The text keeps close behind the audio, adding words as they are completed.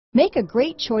Make a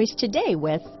great choice today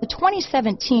with the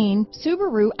 2017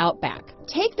 Subaru Outback.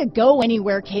 Take the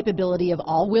go-anywhere capability of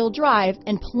all-wheel drive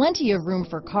and plenty of room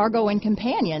for cargo and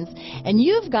companions, and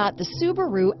you've got the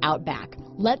Subaru Outback.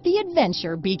 Let the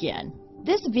adventure begin.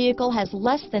 This vehicle has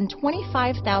less than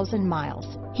 25,000 miles.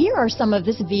 Here are some of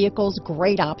this vehicle's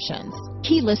great options: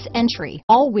 keyless entry,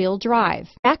 all-wheel drive,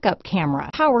 backup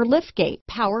camera, power liftgate,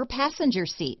 power passenger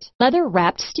seat,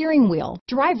 leather-wrapped steering wheel,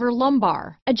 driver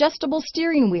lumbar, adjustable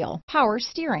steering wheel, power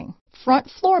steering, front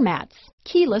floor mats,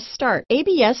 keyless start,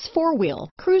 ABS four-wheel,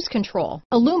 cruise control,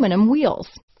 aluminum wheels,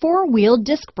 four-wheel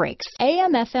disc brakes,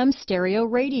 AM/FM stereo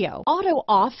radio,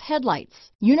 auto-off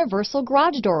headlights, universal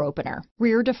garage door opener,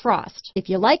 rear defrost. If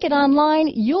you like it online,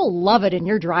 you'll love it in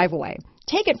your driveway.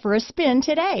 Take it for a spin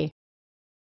today.